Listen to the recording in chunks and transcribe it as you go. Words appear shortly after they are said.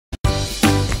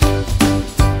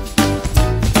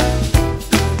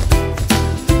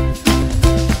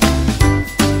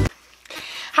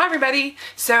everybody.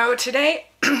 So today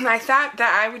I thought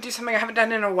that I would do something I haven't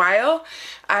done in a while.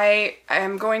 I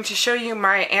am going to show you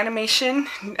my animation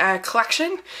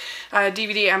collection,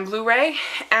 DVD and Blu-ray,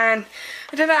 and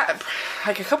I did that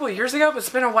like a couple of years ago, but it's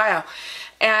been a while.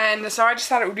 And so I just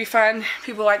thought it would be fun.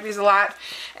 People like these a lot.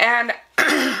 And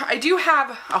I do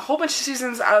have a whole bunch of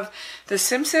seasons of The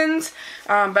Simpsons,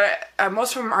 but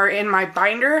most of them are in my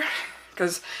binder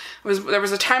because there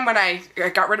was a time when I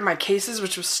got rid of my cases,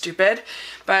 which was stupid.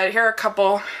 But here are a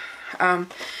couple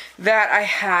that I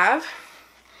have.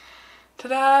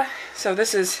 Ta-da! So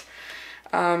this is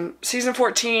season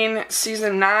 14,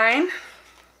 season 9.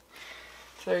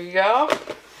 So there you go.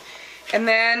 And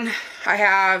then I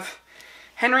have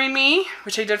Henry and Me,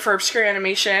 which I did for Obscure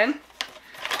Animation.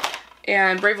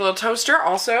 And Brave Little Toaster,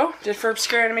 also did for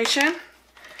Obscure Animation.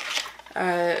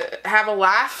 Have a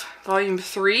Laugh, Volume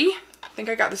 3. I think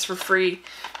I got this for free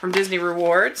from Disney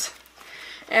Rewards.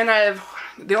 And I have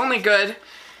the only good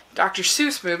Dr.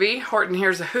 Seuss movie, Horton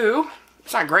Hears a Who.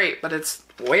 It's not great, but it's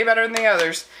way better than the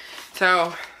others.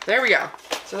 So, there we go.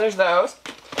 So there's those.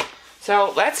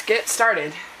 So, let's get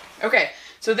started. Okay,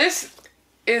 so this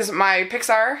is my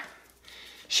Pixar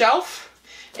shelf.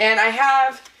 And I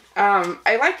have,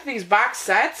 I like these box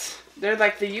sets. They're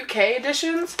like the UK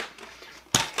editions.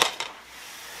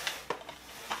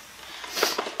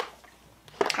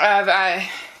 I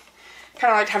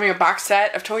kind of liked having a box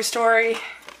set of Toy Story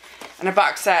and a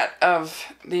box set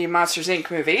of the Monsters,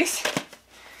 Inc. movies.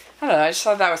 I don't know, I just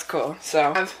thought that was cool.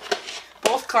 So I have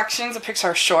both collections of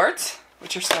Pixar shorts,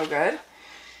 which are so good.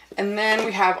 And then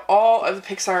we have all of the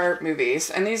Pixar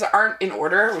movies. And these aren't in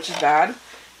order, which is bad.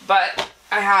 But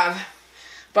I have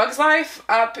Bug's Life,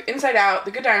 Up, Inside Out,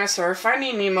 The Good Dinosaur,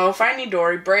 Finding Nemo, Finding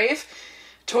Dory, Brave,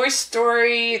 Toy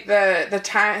Story, the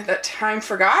Time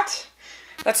Forgot.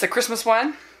 That's the Christmas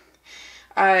one.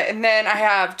 And then I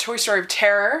have Toy Story of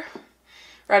Terror,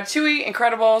 Ratatouille,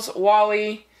 Incredibles,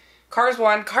 WALL-E, Cars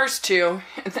 1, Cars 2,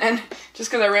 and then,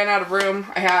 just because I ran out of room,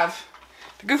 I have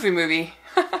the Goofy movie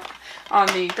on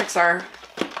the Pixar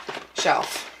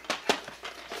shelf.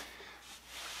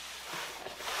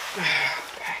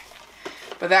 Okay.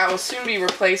 But that will soon be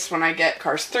replaced when I get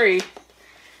Cars 3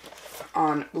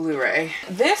 on Blu-ray.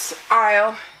 This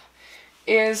aisle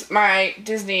is my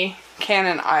Disney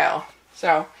Canon aisle.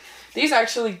 So these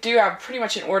actually do have pretty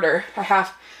much in order. I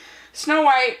have Snow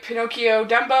White, Pinocchio,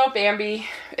 Dumbo, Bambi,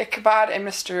 Ichabod and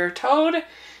Mr. Toad,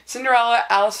 Cinderella,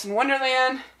 Alice in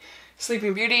Wonderland,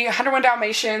 Sleeping Beauty, 101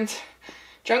 Dalmatians,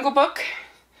 Jungle Book,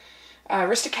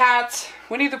 Aristocats,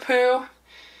 Winnie the Pooh,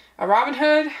 Robin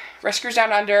Hood, Rescuers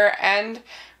Down Under, and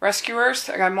Rescuers.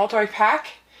 I got a multi-pack.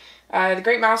 The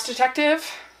Great Mouse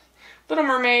Detective, Little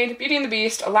Mermaid, Beauty and the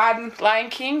Beast, Aladdin, Lion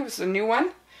King, this is a new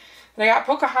one. Then I got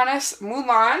Pocahontas,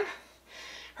 Mulan,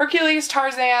 Hercules,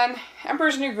 Tarzan,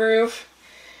 Emperor's New Groove,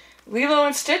 Lilo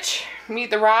and Stitch,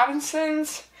 Meet the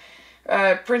Robinsons,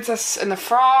 Princess and the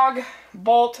Frog,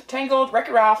 Bolt, Tangled,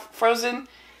 Wreck-It Ralph, Frozen,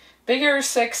 Big Hero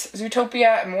 6,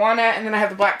 Zootopia, and Moana. And then I have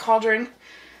the Black Cauldron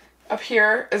up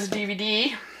here as a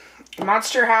DVD,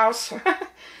 Monster House,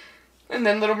 and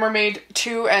then Little Mermaid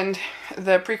 2 and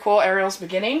the prequel Ariel's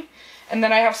Beginning. And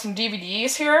then I have some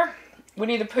DVDs here.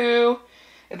 Winnie the Pooh,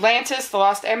 Atlantis, The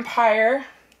Lost Empire,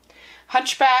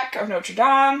 Hunchback of Notre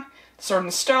Dame, Sword in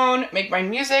the Stone, Make Mine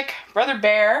Music, Brother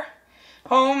Bear,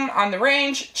 Home on the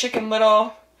Range, Chicken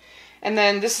Little, and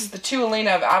then this is the two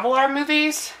Elena of Avalor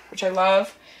movies, which I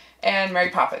love, and Mary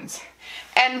Poppins.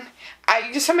 And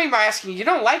somebody might ask me, you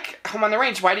don't like Home on the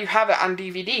Range, why do you have it on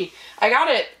DVD? I got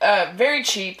it very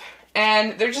cheap,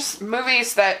 and they're just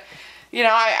movies that, you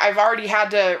know, I've already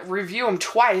had to review them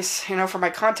twice, you know, for my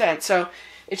content, so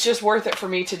it's just worth it for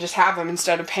me to just have them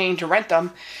instead of paying to rent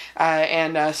them,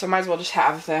 so might as well just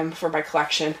have them for my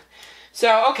collection.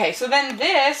 So, okay, so then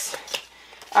this,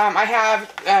 I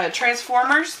have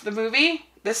Transformers, the movie.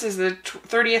 This is the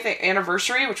 30th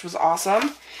anniversary, which was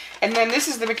awesome. And then this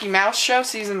is the Mickey Mouse Show,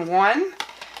 Season 1.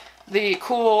 The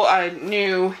cool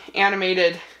new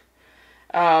animated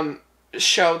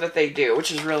show that they do,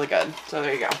 which is really good. So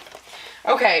there you go.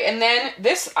 Okay, and then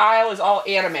this aisle is all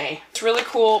anime. It's a really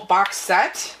cool box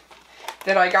set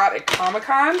that I got at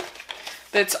Comic-Con.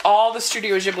 That's all the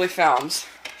Studio Ghibli films.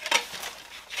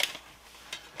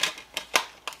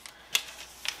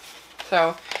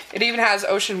 So it even has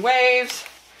Ocean Waves.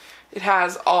 It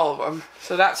has all of them.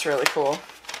 So that's really cool.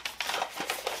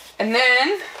 And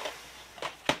then,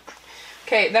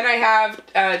 okay, then I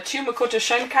have two Makoto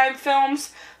Shinkai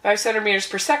films, 5 centimeters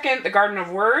per second, The Garden of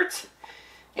Words.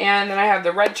 And then I have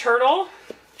The Red Turtle.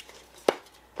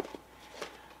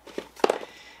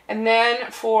 And then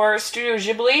for Studio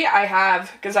Ghibli, I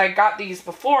have, because I got these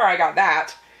before I got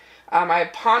that, I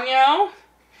have Ponyo,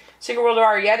 Secret World of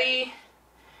Our Yeti,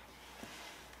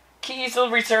 Kiki's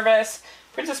Delivery Service,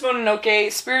 Princess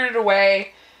Mononoke, Spirited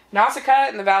Away, Nausicaa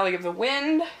in the Valley of the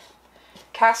Wind,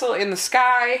 Castle in the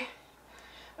Sky,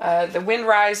 The Wind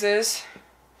Rises,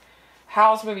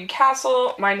 Howl's Moving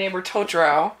Castle, My Neighbor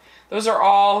Totoro. Those are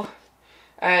all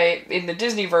in the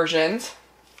Disney versions.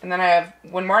 And then I have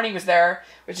When Marnie Was There,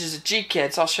 which is a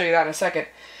G-Kid, so I'll show you that in a second.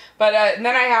 But and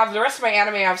then I have the rest of my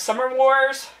anime. I have Summer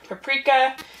Wars,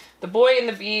 Paprika, The Boy and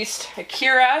the Beast,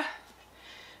 Akira.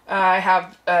 I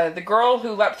have The Girl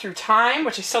Who Leapt Through Time,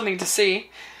 which I still need to see.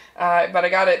 But I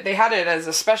got it. They had it as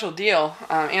a special deal,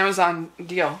 Amazon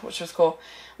deal, which was cool.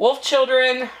 Wolf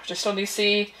Children, which I still need to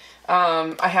see.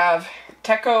 I have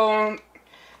Taconic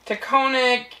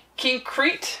King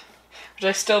Crete, which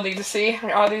I still need to see.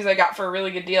 All these I got for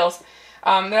really good deals.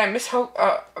 Then I Miss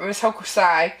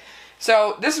Hokusai.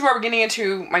 So this is where we're getting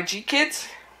into my G-Kids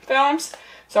films.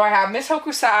 So I have Miss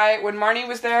Hokusai, When Marnie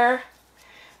Was There,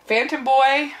 Phantom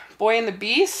Boy, Boy and the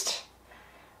Beast.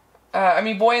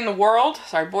 Boy in the World.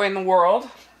 Sorry, Boy in the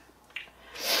World.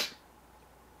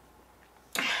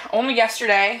 Only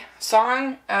Yesterday,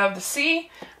 Song of the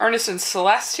Sea, Ernest and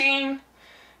Celestine,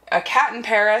 A Cat in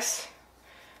Paris,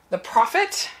 The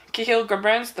Prophet, Kihil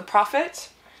Gabrin's The Prophet,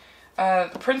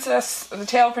 The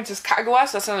Tale of Princess Kaguya,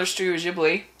 so that's another Studio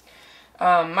Ghibli.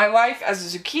 My Life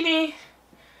as a Zucchini,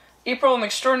 April in the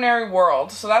Extraordinary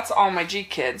World. So that's all my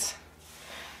G-Kids.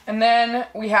 And then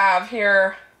we have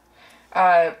here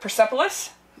Persepolis,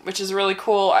 which is a really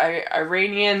cool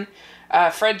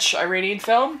French-Iranian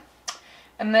film.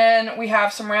 And then we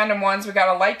have some random ones. We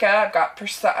got a Leica, I've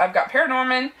got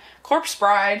Paranorman, Corpse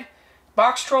Bride,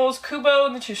 Box Trolls, Kubo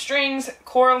and the Two Strings,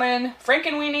 Coraline,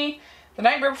 Frankenweenie, The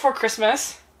Nightmare Before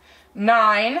Christmas,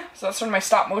 9, so that's sort of my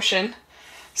stop motion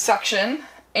section,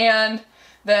 and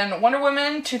then Wonder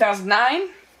Woman 2009.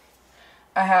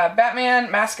 I have Batman,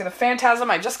 Mask of the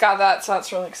Phantasm. I just got that, so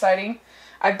that's really exciting.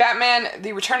 I have Batman,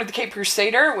 The Return of the Caped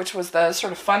Crusader, which was the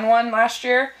sort of fun one last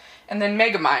year, and then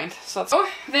Megamind. So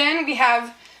then we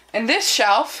have, in this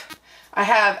shelf, I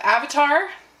have Avatar,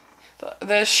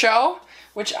 the show,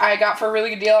 which I got for a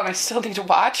really good deal, and I still need to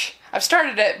watch. I've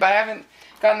started it, but I haven't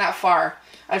gotten that far.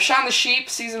 I have Shaun the Sheep,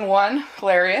 Season 1,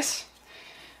 hilarious.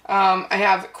 I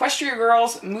have Equestria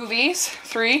Girls movies,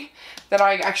 3, that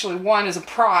I actually won as a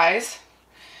prize.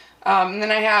 And then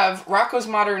I have Rocko's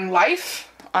Modern Life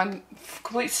on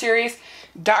complete series,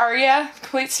 Daria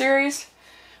complete series,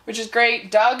 which is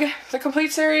great, Doug the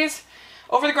complete series,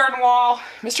 Over the Garden Wall,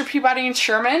 Mr. Peabody and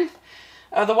Sherman,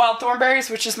 The Wild Thornberrys,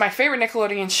 which is my favorite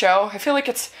Nickelodeon show. I feel like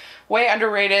it's way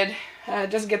underrated. It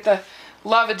doesn't get the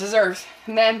love it deserves.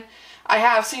 And then I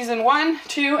have Season 1,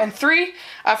 2, and 3,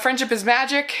 Friendship is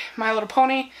Magic, My Little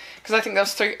Pony, because I think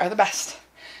those 3 are the best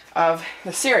of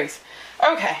the series.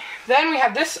 Okay, then we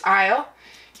have this aisle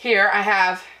here. I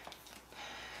have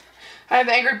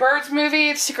the Angry Birds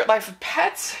movie, The Secret Life of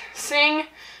Pets, Sing,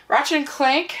 Ratchet and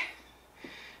Clank,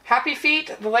 Happy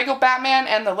Feet, the Lego Batman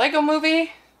and the Lego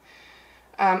Movie,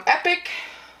 Epic,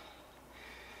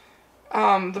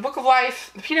 The Book of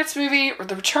Life, the Peanuts movie,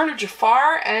 The Return of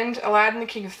Jafar, and Aladdin the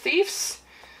King of Thieves.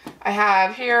 I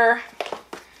have here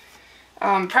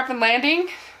Prep and Landing,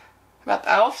 about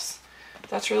the elves.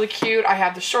 That's really cute. I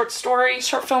have the short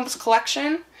films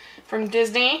collection from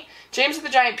Disney. James and the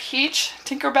Giant Peach,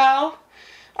 Tinkerbell,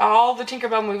 all the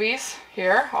Tinkerbell movies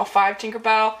here, all 5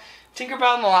 Tinkerbell.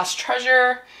 Tinkerbell and the Lost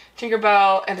Treasure,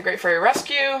 Tinkerbell and the Great Fairy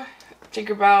Rescue,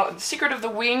 Tinkerbell and the Secret of the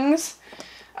Wings,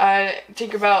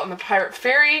 Tinkerbell and the Pirate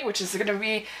Fairy, which is going to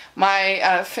be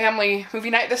my family movie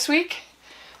night this week.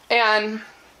 And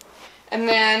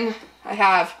then I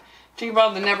have Tinkerbell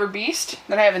and the Never Beast.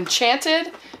 Then I have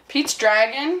Enchanted, Pete's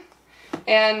Dragon,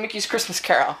 and Mickey's Christmas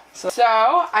Carol. So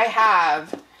I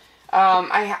have,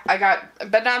 I got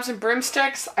Bedknobs and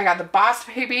Broomsticks. I got the Boss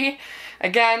Baby,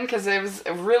 again, because it was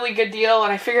a really good deal,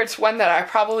 and I figure it's one that I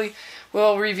probably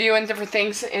will review and different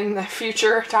things in the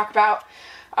future, talk about,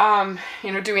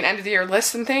 doing end of the year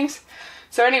lists and things.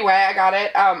 So anyway, I got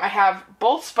it. I have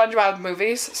both SpongeBob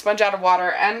movies, Sponge Out of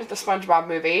Water and the SpongeBob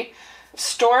movie,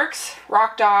 Storks,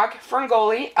 Rock Dog,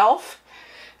 Ferngully, Elf,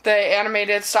 the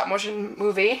animated stop motion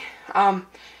movie,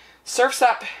 Surf's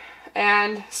Up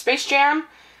and Space Jam,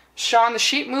 Shaun the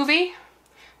Sheep movie,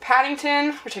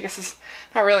 Paddington, which I guess is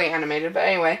not really animated, but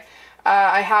anyway.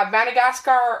 I have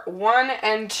Madagascar 1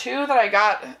 and 2 that I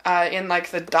got in like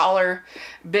the dollar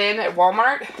bin at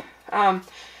Walmart.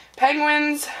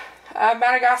 Penguins,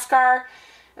 Madagascar,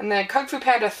 and then Kung Fu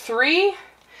Panda 3,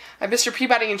 Mr.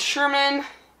 Peabody and Sherman,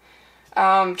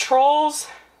 Trolls,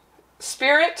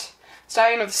 Spirit,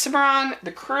 Stallion of the Cimarron,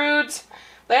 The Croods,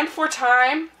 Land Before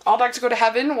Time, All Dogs Go to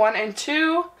Heaven 1 and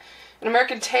 2, An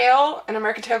American Tail, An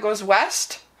American Tail Goes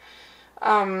West.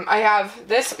 I have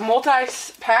this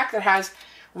multi-pack that has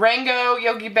Rango,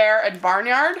 Yogi Bear, and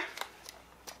Barnyard.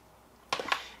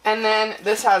 And then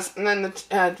this has, and then the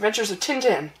Adventures of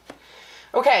Tintin.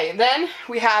 Okay, then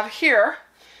we have here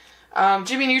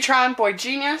Jimmy Neutron, Boy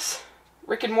Genius,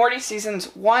 Rick and Morty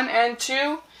seasons 1 and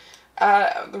 2,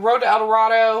 The Road to El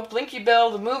Dorado, Blinky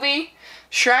Bill, the movie,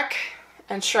 Shrek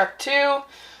and Shrek 2,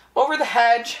 Over the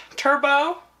Hedge,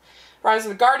 Turbo, Rise of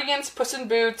the Guardians, Puss in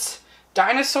Boots,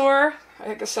 Dinosaur,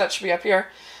 I guess that should be up here,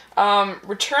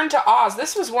 Return to Oz.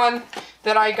 This was one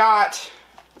that I got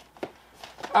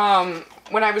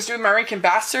when I was doing my Rankin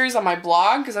Bass series on my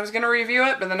blog, because I was going to review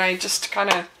it, but then I just kind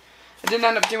of, I didn't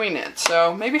end up doing it.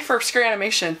 So maybe for obscure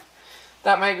animation,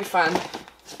 that might be fun.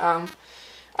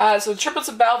 So Triplets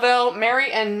of Belleville,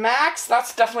 Mary and Max,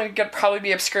 that's definitely going to probably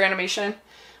be obscure animation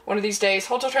one of these days.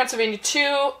 Hotel Transylvania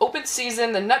 2, Open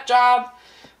Season, The Nut Job,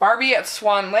 Barbie at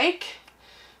Swan Lake,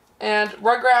 and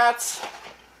Rugrats,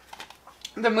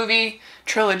 the movie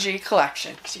trilogy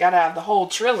collection, because you got to have the whole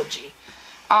trilogy.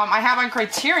 I have on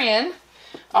Criterion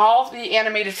all the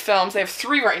animated films. They have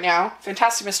 3 right now.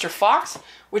 Fantastic Mr. Fox,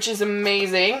 which is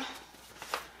amazing.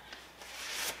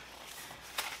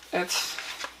 It's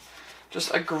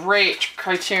just a great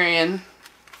Criterion.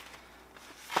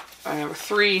 I have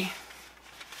 3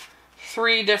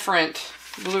 different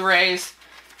Blu-rays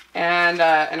and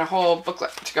a whole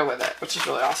booklet to go with it, which is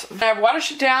really awesome. I have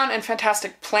Watership Down and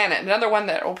Fantastic Planet. Another one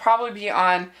that will probably be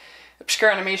on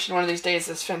obscure animation one of these days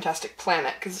is Fantastic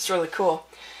Planet, because it's really cool.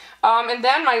 And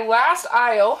then my last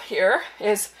aisle here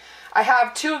is, I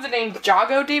have 2 of the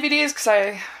Ninjago DVDs, because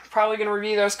I'm probably going to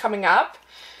review those coming up,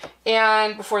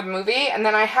 and before the movie. And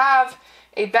then I have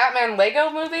a Batman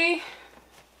Lego movie,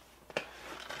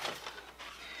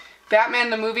 Batman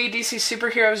the Movie, DC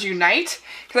Superheroes Unite,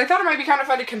 because I thought it might be kind of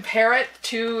fun to compare it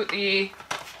to the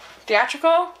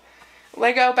theatrical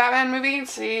Lego Batman movie and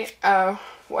see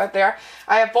what they are.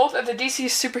 I have both of the DC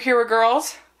Superhero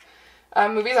Girls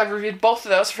movies. I've reviewed both of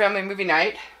those for Family Movie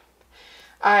Night.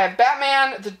 I have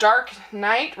Batman The Dark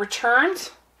Knight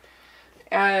Returns,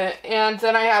 and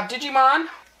then I have Digimon,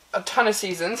 a ton of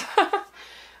seasons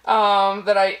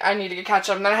that I need to catch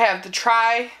up. And then I have the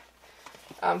Try.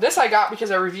 This I got because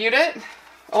I reviewed it.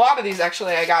 A lot of these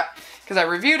actually I got because I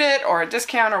reviewed it or a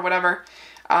discount or whatever.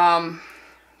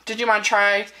 Digimon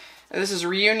Try. This is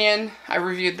Reunion. I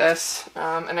reviewed this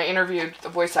and I interviewed the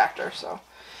voice actor. So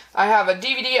I have a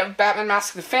DVD of Batman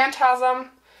Mask of the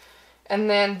Phantasm. And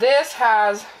then this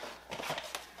has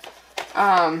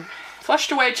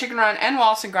Flushed Away, Chicken Run, and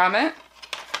Wallace and Gromit.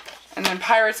 And then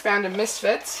Pirates, Band of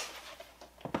Misfits.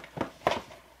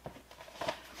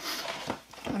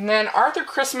 And then Arthur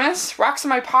Christmas, Rocks in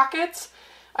My Pockets.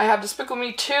 I have Despicable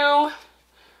Me 2.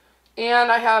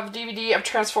 And I have DVD of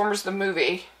Transformers the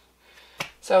movie.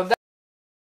 So that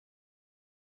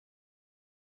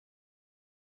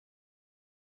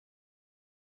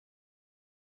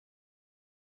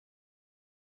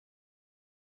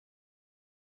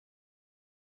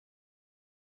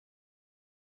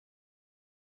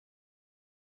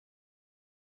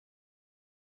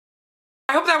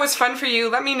I hope that was fun for you.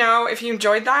 Let me know if you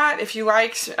enjoyed that. If you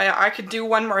liked, I could do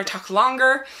one where I talk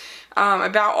longer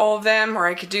about all of them, or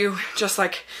I could do just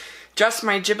like just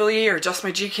my Ghibli or just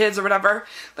my G-Kids or whatever.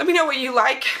 Let me know what you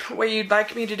like, what you'd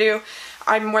like me to do.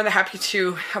 I'm more than happy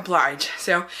to oblige.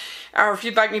 So, or if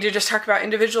you'd like me to just talk about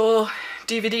individual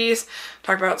DVDs,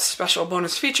 talk about special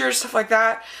bonus features, stuff like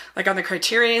that, like on the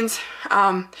Criterions,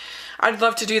 I'd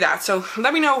love to do that. So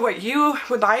let me know what you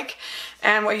would like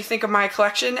and what you think of my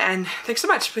collection. And thanks so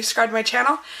much. Please subscribe to my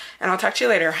channel, and I'll talk to you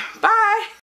later. Bye!